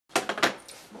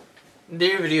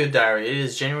Dear Video Diary, it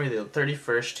is January the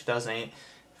 31st, 2008,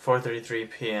 4:33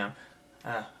 p.m.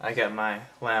 I got my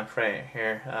lamp right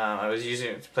here. I was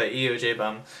using it to play EOJ, but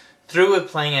I'm through with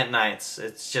playing at nights.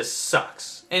 It just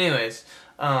sucks. Anyways,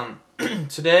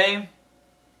 today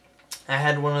I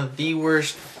had one of the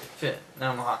worst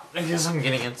now I'm hot. I guess I'm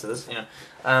getting into this,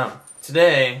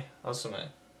 today, also my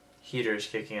heater is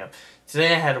kicking up.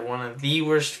 Today I had one of the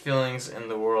worst feelings in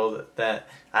the world that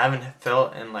I haven't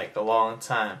felt in like a long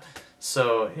time.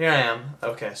 So here I am.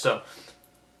 Okay, so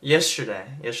yesterday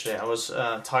I was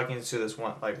talking to this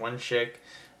one chick,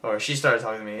 or she started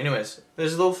talking to me. Anyways,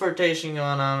 there's a little flirtation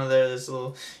going on there. There's a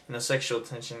little sexual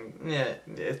tension. Yeah,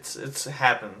 it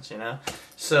happens,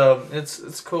 So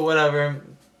it's cool, whatever.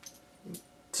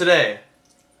 Today,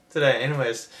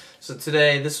 anyways. So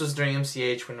today, this was during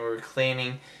MCH when we were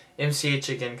cleaning. MCH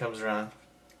again comes around.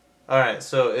 Alright,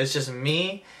 so it's just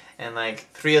me and like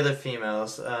 3 other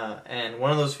females, and one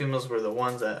of those females were the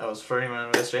ones that I was flirting around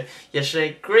with yesterday.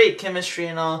 Yesterday, great chemistry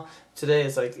and all. Today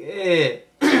it's like,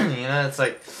 it's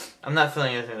like, I'm not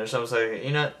feeling anything there, so I was like,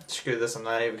 screw this, I'm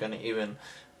not even gonna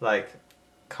like,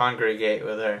 congregate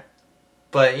with her.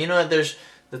 But you know what, there's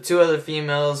the 2 other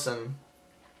females, and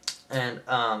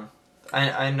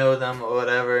I know them or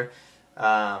whatever.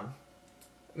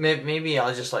 Maybe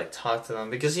I'll just like talk to them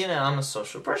because I'm a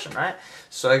social person, right?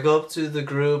 So I go up to the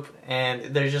group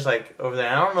and they're just like over there.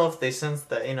 I don't know if they sensed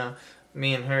that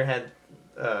me and her had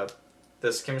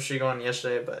this chemistry going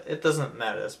yesterday, but it doesn't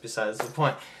matter. That's besides the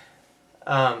point.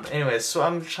 Anyways, so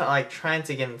I'm trying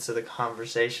to get into the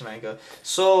conversation. I go,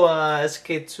 so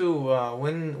SK2,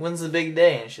 when's the big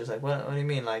day? And she was like, what do you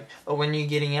mean? Like, oh, when you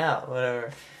getting out,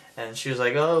 whatever. And she was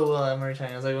like, oh, well, I'm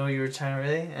retiring. I was like, oh, you're retiring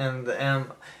already?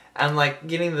 And I'm like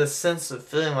getting the sense of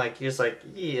feeling like he's like,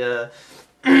 yeah,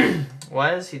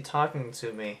 why is he talking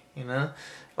to me?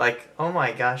 Like, oh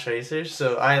my gosh, are you serious?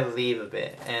 So I leave a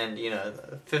bit, and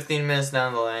 15 minutes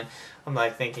down the line, I'm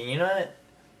like thinking, you know what?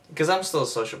 Because I'm still a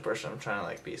social person, I'm trying to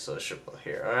like be sociable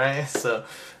here, alright? So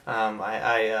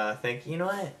I think, you know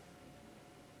what?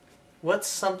 What's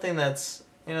something that's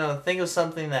think of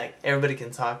something that everybody can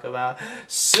talk about.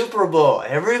 Super Bowl.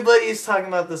 Everybody's talking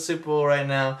about the Super Bowl right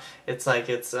now. It's like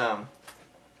the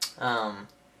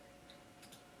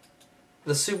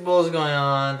Super Bowl is going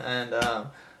on, and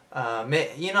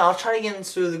I'll try to get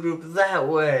into the group that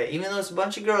way. Even though it's a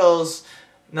bunch of girls,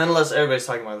 nonetheless, everybody's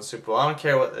talking about the Super Bowl. I don't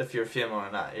care if you're female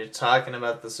or not. You're talking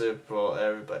about the Super Bowl.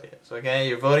 Everybody is. Okay,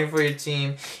 you're voting for your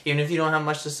team. Even if you don't have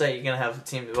much to say, you're gonna have a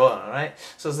team to vote on. Right?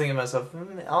 So I was thinking to myself,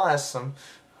 I'll ask some.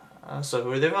 So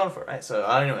who are they voting for, right? So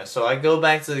anyway, so I go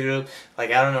back to the group,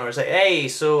 like I don't know, it's like, hey,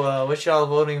 so what y'all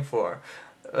voting for?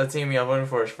 What team y'all voting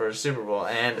for Super Bowl?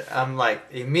 And I'm like,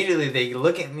 immediately they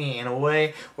look at me in a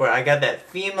way where I got that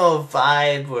female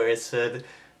vibe where it said,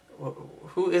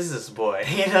 who is this boy?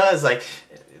 It's like,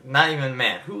 not even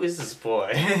man, who is this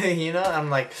boy? I'm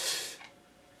like,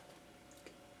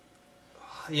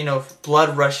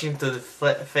 blood rushing to the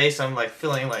face. I'm like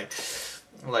feeling like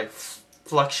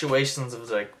fluctuations of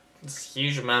like this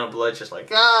huge amount of blood just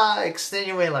like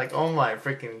extenuate, like oh my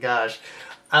freaking gosh,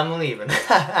 I'm leaving.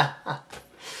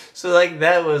 So like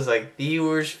that was like the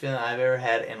worst feeling I've ever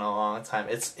had in a long time.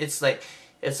 It's like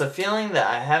it's a feeling that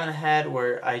I haven't had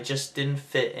where I just didn't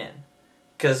fit in.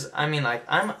 Cause I mean like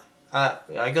I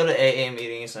go to AA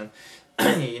meetings and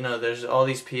there's all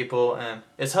these people, and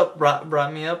it's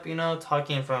brought me up,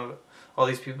 talking in front of all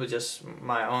these people, just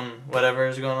my own whatever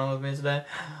is going on with me today.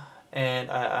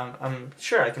 And I'm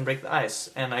sure I can break the ice.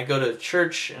 And I go to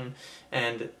church,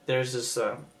 and there's this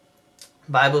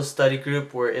Bible study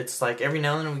group where it's like every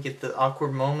now and then we get the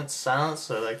awkward moments, silence.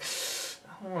 So like,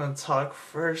 I don't want to talk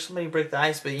first. Somebody break the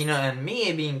ice. But and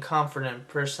me being confident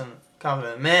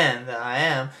man that I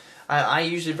am, I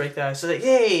usually break the ice. So like,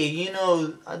 hey,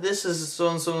 this is so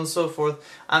and so and so forth.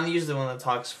 I'm usually the one that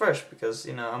talks first because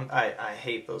I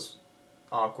hate those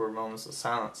awkward moments of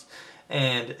silence.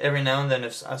 And every now and then,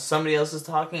 if somebody else is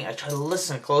talking, I try to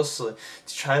listen closely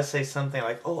to try to say something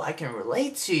like, oh, I can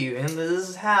relate to you, and this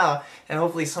is how, and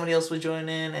hopefully somebody else will join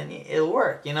in, and it'll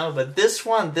work, But this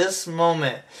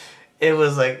moment, it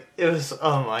was,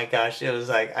 oh my gosh, it was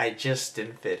like, I just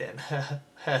didn't fit in.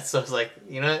 So I was like,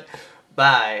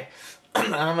 bye. I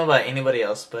don't know about anybody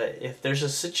else, but if there's a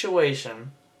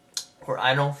situation where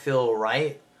I don't feel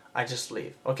right, I just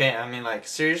leave. Okay, I mean like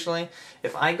seriously,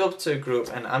 if I go up to a group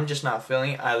and I'm just not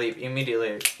feeling it, I leave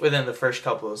immediately within the first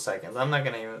couple of seconds. I'm not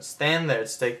gonna even stand there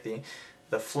to take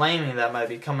the flaming that might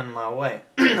be coming my way.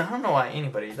 I don't know why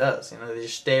anybody does. They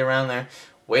just stay around there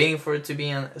waiting for it to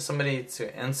be somebody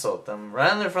to insult them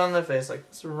right in their front of their face. Like,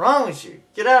 what's wrong with you?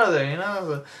 Get out of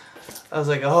there. I was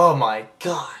like, oh my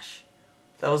gosh.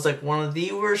 That was like one of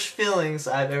the worst feelings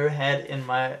I've ever had in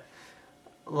my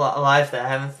life that I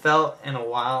haven't felt in a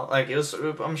while. Like it was,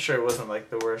 I'm sure it wasn't like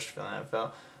the worst feeling I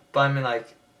felt, but I mean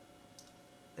like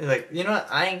you know what?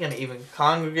 I ain't gonna even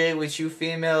congregate with you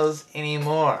females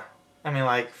anymore. I mean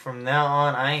like from now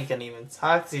on, I ain't gonna even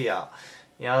talk to y'all.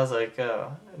 Y'all was like,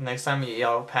 next time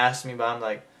y'all pass me by, I'm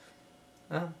like,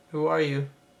 oh, who are you?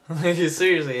 Like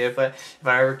seriously, if I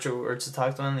were to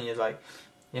talk to them, and you're like,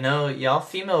 you know, y'all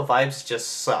female vibes just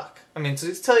suck. I mean,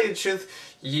 to tell you the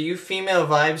truth, you female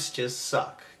vibes just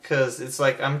suck. Cause it's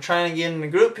like I'm trying to get in a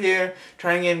group here,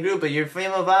 but your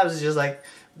female vibes is just like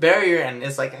barrier, and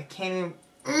it's like I can't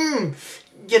even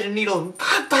get a needle,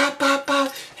 pop, pop, pop,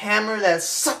 pop, hammer that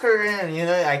sucker in. You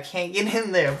know, I can't get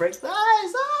in there, break the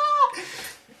ice.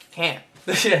 Can't.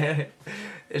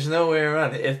 There's no way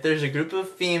around it. If there's a group of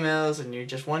females and you're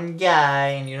just one guy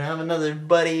and you don't have another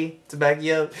buddy to back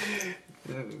you up,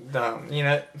 don't, you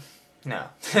know, no.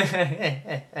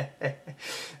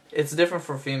 It's different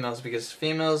for females because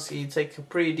females, you take a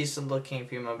pretty decent looking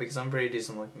female, because I'm a pretty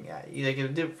decent looking guy. You take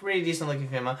a pretty decent looking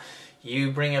female,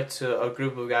 you bring up to a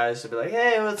group of guys to be like,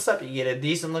 hey, what's up? You get a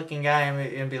decent looking guy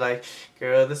and be like,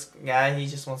 girl, this guy, he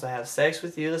just wants to have sex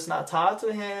with you. Let's not talk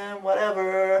to him,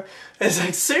 whatever. It's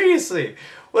like, seriously,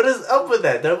 what is up with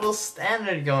that? Double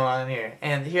standard going on here.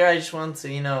 And here I just want to,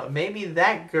 you know, maybe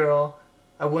that girl,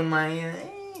 I wouldn't mind,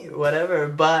 whatever,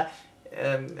 but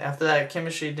after that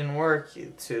chemistry didn't work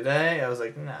today, I was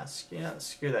like, nah,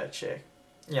 screw that chick.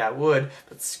 Yeah, I would,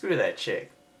 but screw that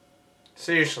chick.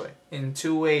 Seriously, in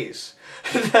 2 ways.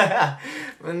 But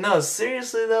no,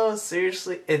 seriously though,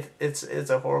 it's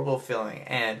a horrible feeling.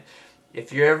 And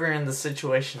if you're ever in the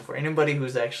situation, for anybody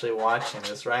who's actually watching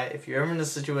this, right? If you're ever in a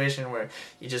situation where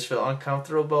you just feel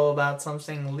uncomfortable about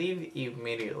something, leave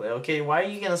immediately, okay? Why are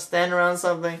you gonna stand around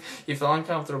something you feel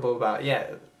uncomfortable about? Yeah,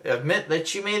 admit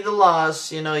that you made the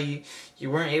loss, you know, you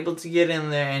weren't able to get in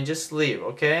there, and just leave,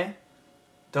 okay?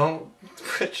 Don't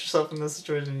put yourself in this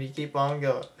situation and you keep on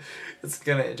going. It's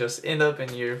gonna just end up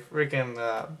in your freaking,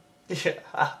 yeah,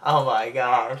 oh my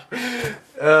gosh.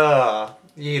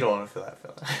 You don't want to feel that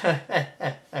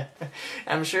feeling.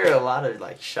 I'm sure a lot of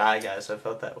like shy guys have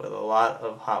felt that with a lot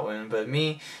of hot women, but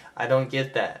me, I don't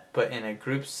get that. But in a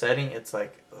group setting, it's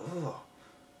like, ugh.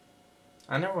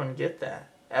 I never want to get that,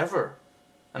 ever.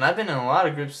 And I've been in a lot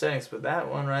of group settings, but that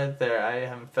one right there, I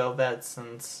haven't felt that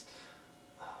since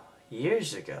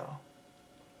years ago.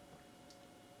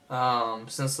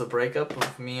 Since the breakup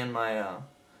of me and my,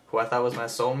 who I thought was my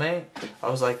soulmate, I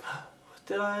was like, what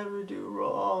did I ever do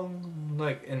wrong?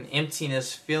 Like an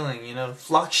emptiness feeling, you know, a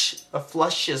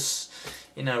flushes,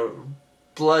 you know,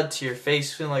 blood to your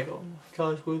face, feeling like, oh my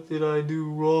gosh, what did I do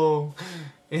wrong?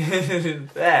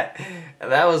 that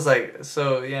was like,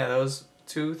 so yeah, that was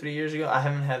 2-3 years ago. I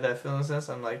haven't had that feeling since.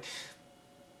 I'm like,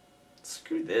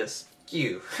 screw this.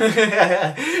 You.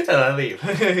 And I leave.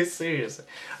 Seriously.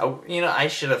 You know, I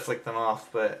should have flicked them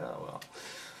off, but oh well.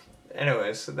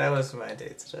 Anyways, so that was my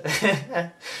day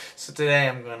today. So today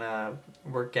I'm gonna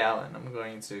work out and I'm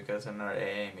going to go to another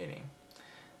AA meeting.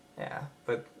 Yeah,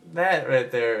 but that right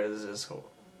there is just,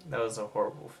 that was a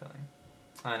horrible feeling.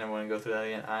 I never want to go through that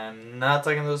again. I am not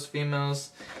talking to those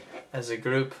females as a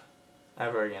group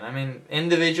ever again. I mean,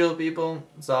 individual people,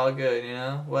 it's all good, you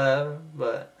know, whatever,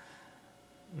 but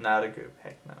not a group.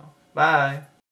 Heck no. Bye.